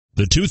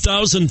The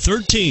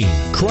 2013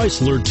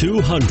 Chrysler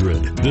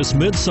 200. This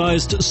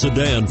mid-sized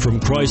sedan from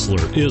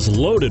Chrysler is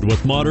loaded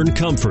with modern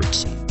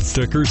comforts.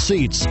 Thicker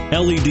seats,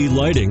 LED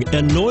lighting,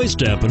 and noise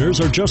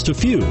dampeners are just a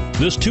few.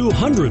 This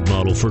 200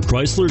 model for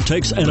Chrysler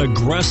takes an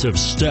aggressive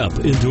step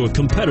into a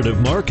competitive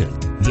market.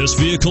 This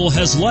vehicle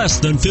has less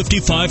than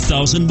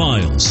 55,000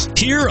 miles.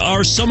 Here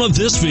are some of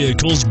this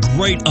vehicle's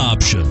great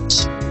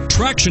options: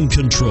 traction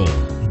control,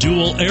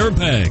 dual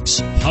airbags,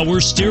 power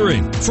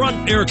steering,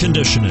 front air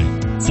conditioning,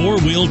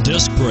 four-wheel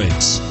disc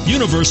brakes,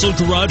 universal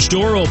garage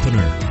door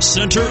opener,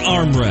 center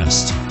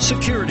armrest,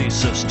 security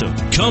system,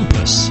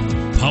 compass,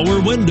 power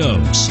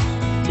windows.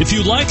 If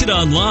you like it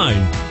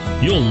online,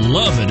 you'll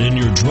love it in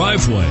your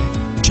driveway.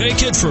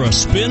 Take it for a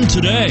spin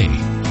today.